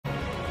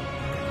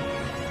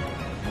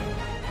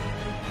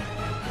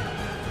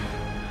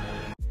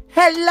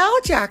Hello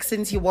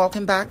Jacksons, you're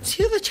welcome back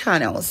to the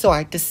channel. So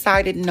I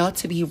decided not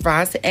to be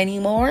Raz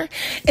anymore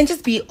and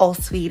just be all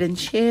sweet and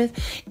chill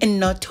and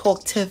not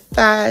talk too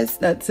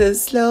fast, not too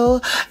slow,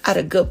 at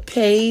a good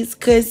pace,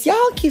 because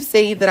y'all keep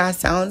saying that I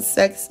sound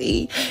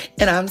sexy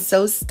and I'm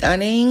so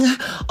stunning,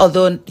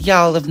 although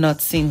y'all have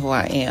not seen who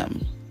I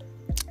am.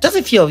 Just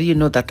a few of you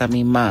know that I'm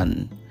a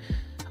man,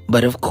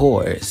 but of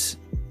course,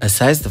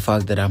 aside the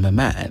fact that I'm a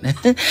man,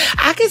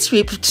 I can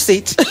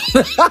switch.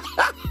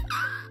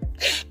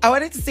 I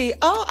wanted to say,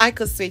 oh, I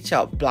could switch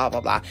up, blah, blah,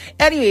 blah.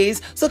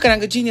 Anyways, so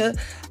Kanaga Jr.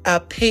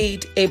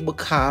 Paid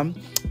EBUKA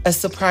a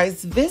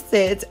surprise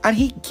visit and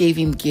he gave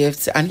him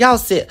gifts. And y'all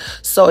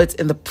saw it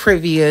in the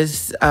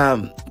previous,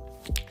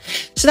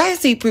 should I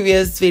say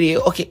previous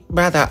video? Okay,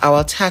 rather, I will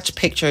attach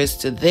pictures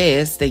to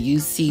this that you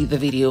see the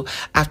video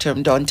after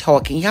I'm done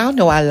talking. Y'all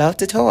know I love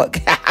to talk.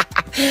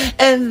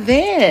 And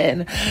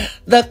then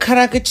the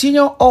Kanaga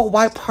Jr.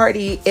 all-white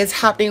party is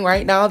happening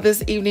right now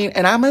this evening.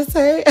 And I must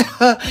say,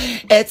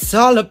 it's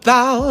all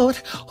about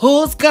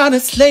who's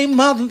gonna slay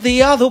more than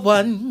the other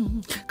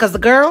one. Because the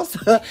girls,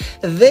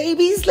 they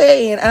be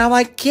slaying. And I'm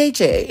like,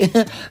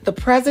 KJ, the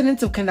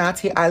president of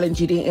Kanati Island,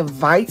 GD,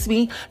 invites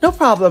me. No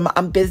problem.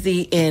 I'm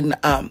busy in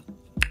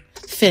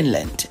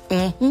Finland.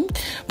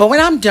 But when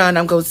I'm done,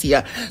 I'm going to see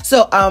her.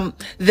 So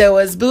there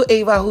was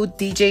AIVA who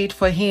DJ'd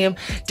for him.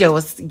 There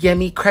was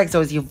Yemi, crags, there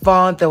was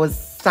Yvonne, there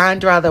was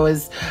Sandra, there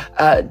was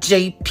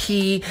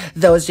JAYPEE,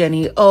 there was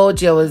Jenni,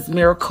 there was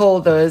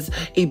Miracle, there was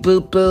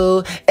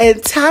ebubu,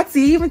 and Tsatsi.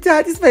 Even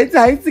Tsatsi spent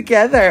time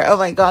together. Oh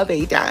my God,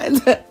 they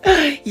danced.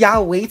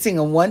 Y'all waiting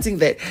and wanting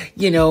that,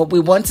 we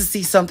want to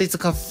see something to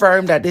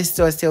confirm that this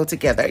two are still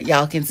together.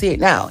 Y'all can see it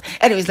now.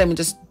 Anyways, let me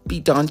just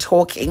be done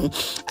talking.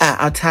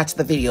 I'll attach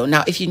the video.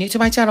 Now, if you're new to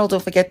my channel,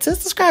 don't forget to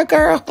subscribe,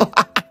 girl.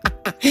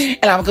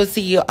 And I'm going to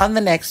see you on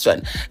the next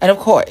one. And of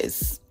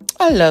course,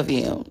 I love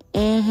you.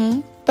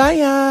 Bye,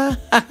 y'all.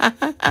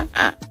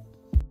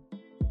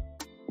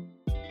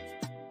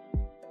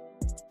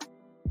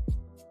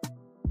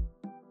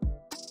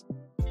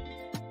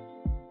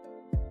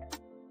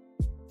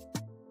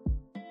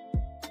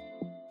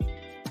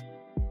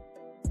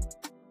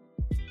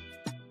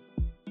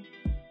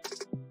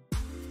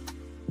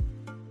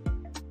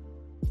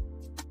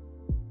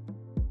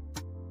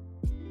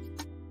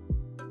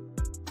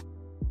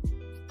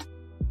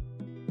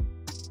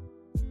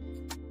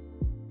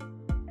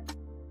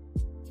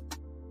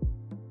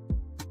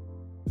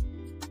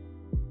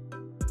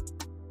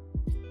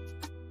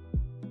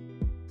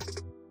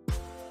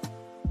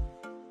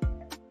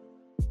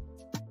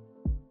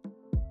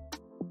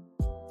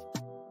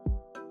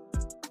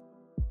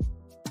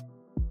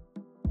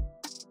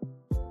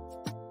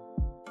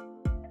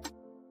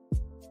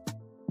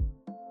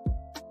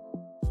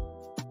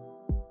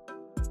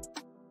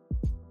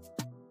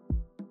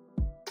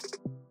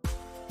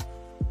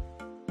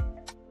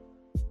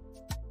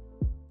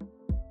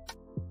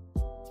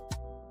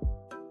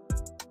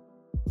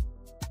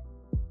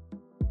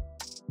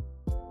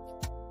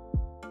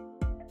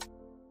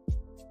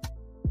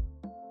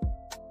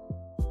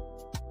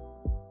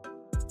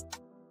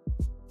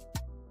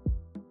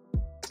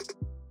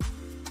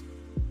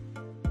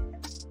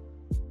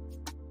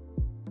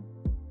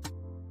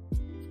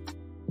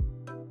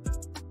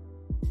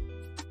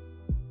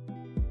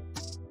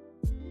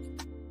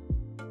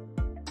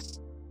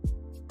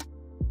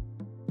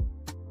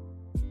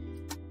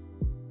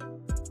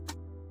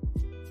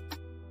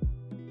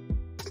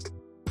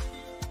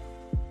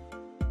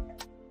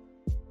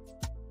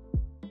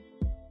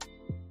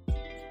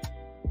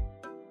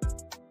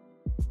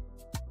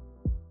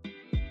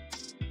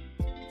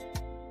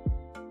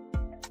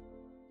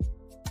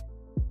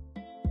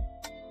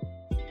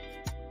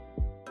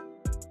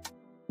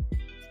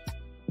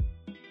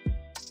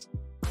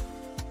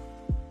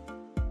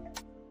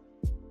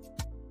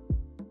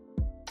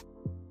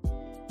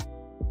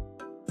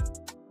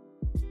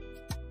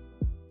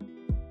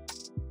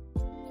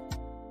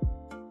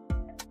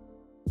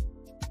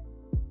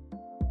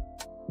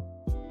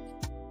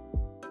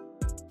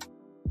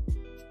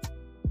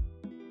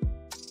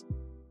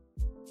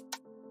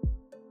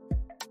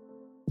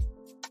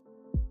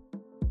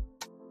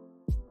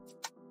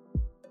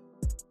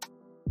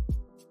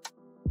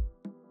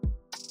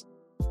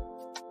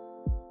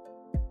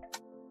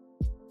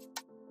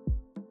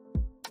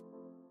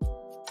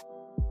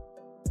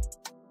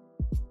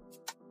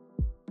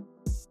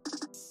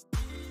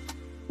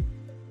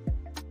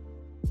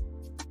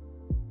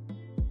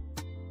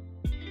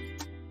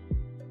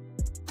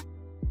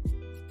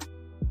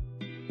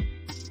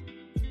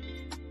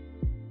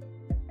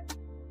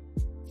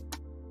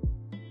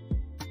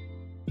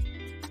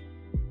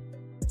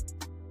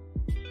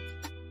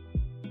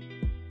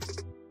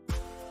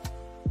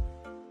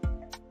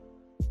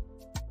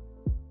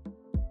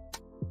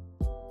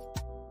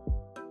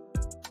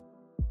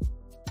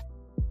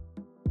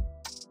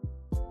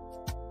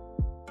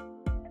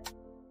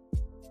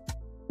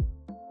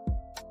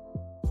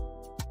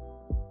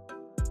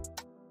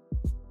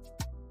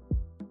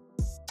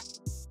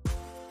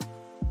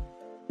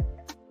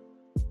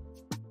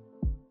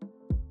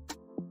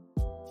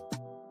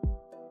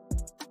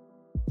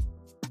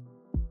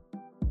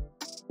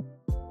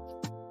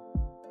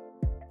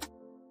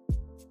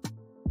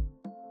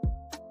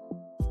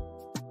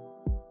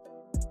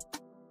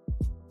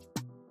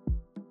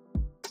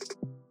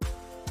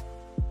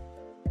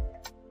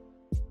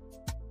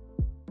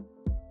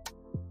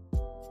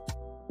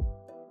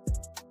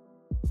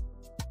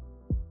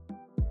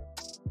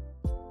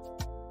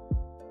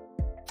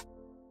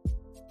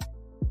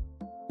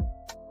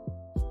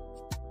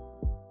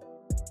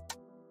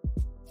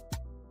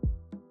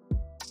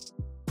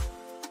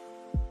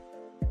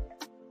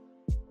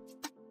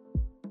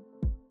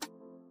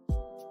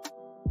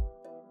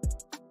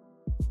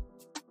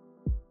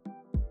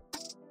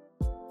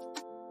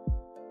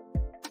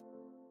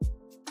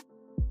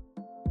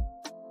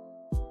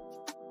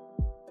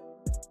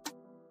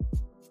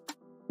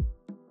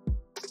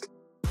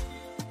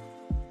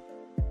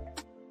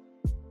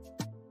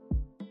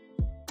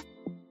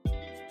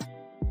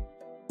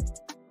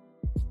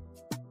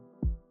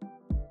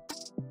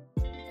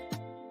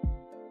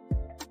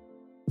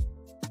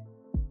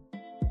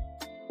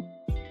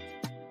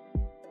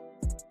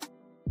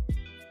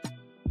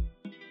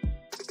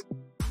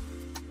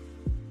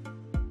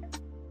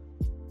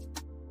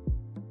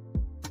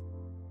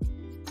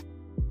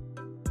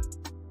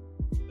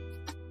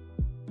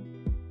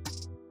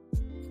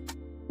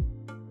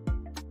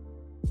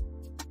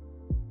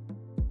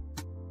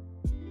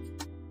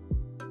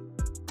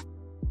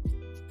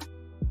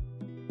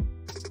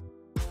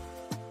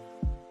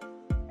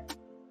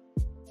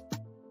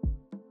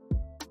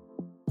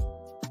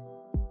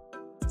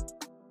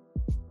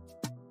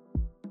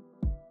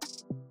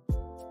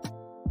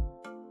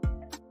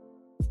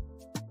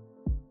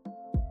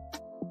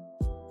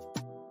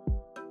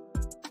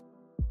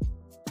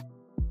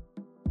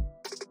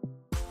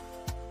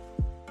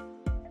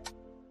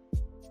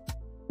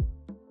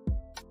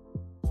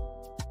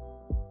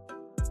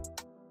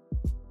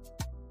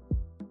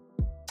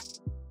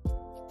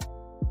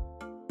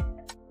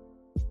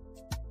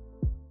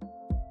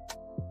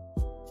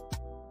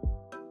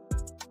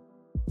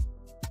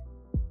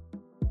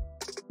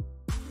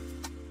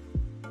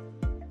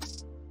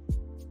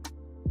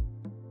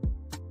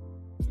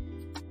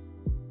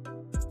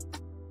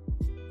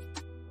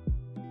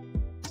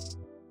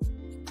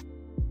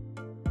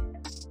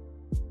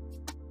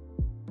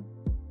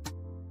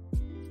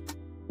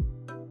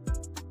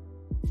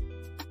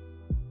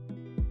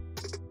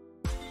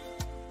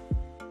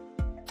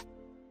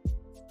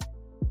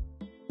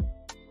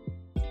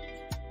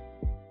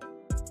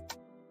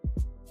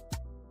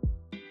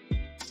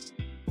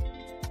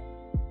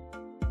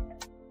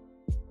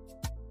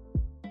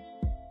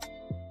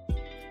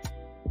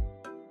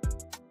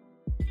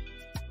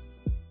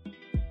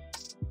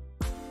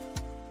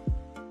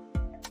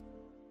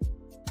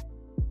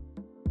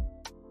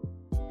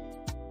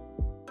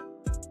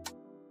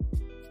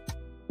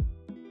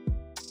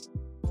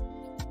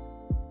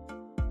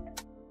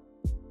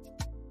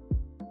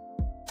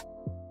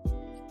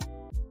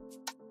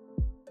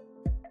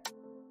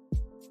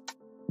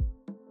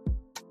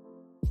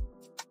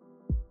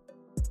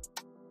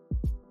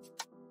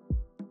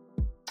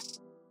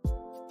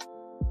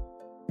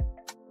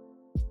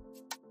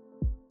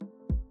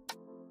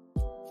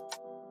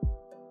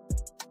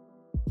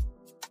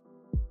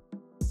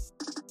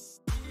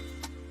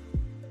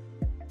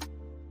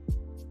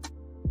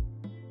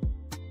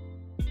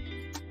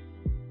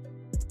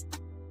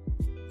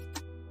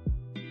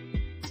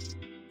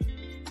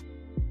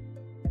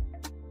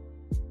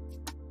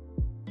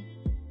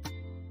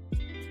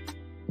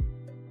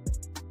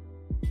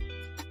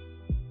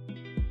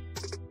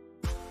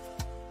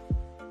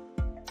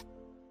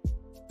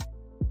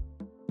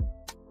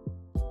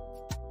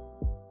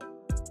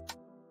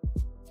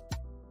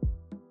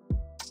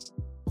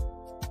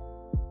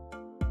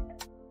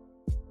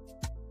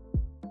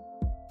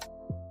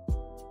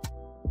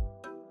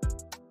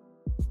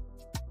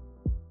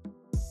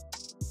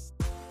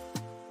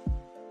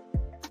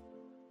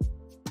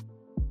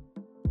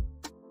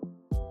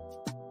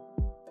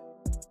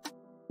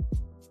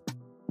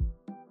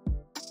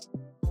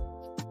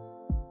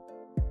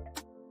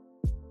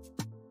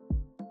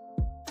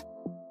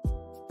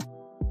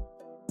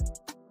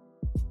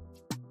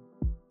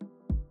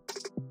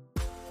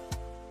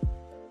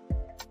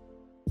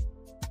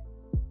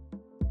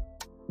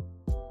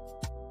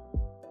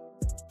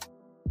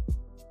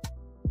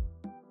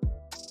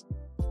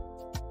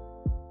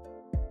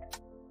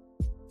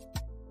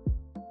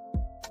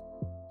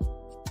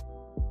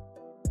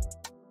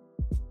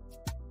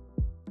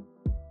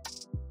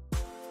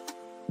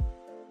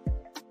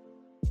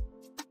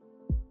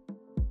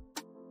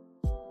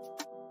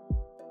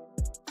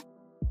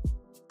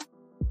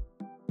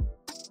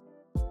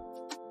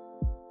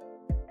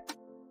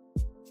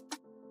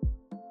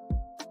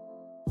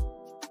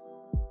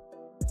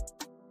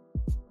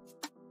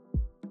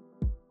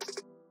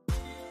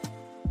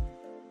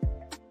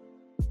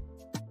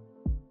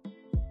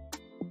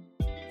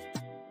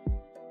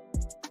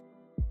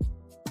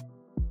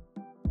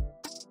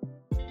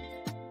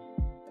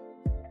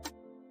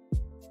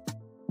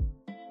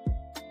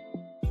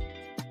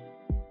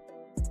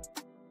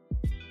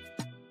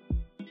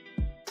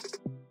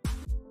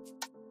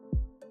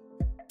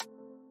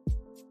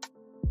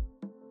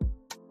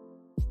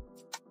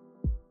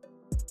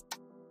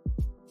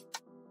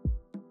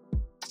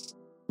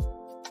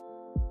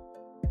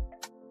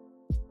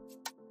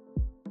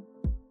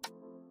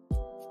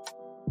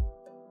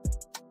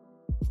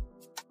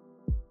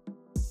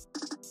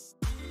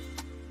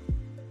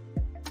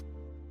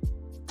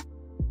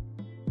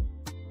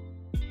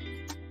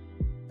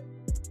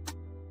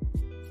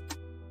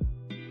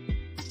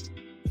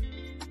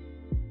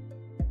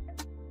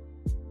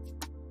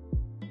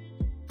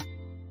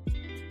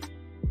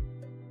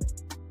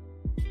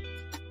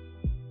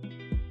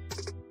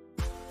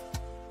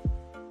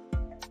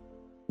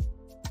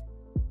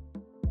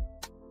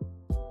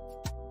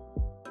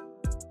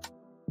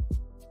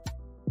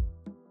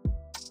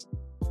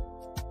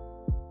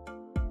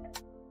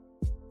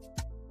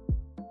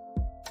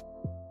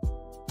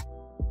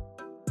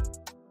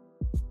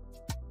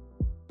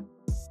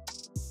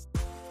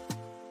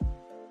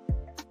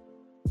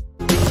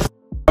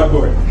 that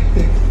boy.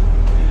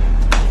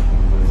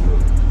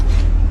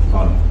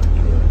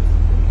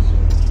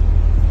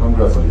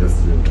 Congrats on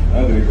yesterday.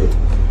 How did it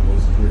go?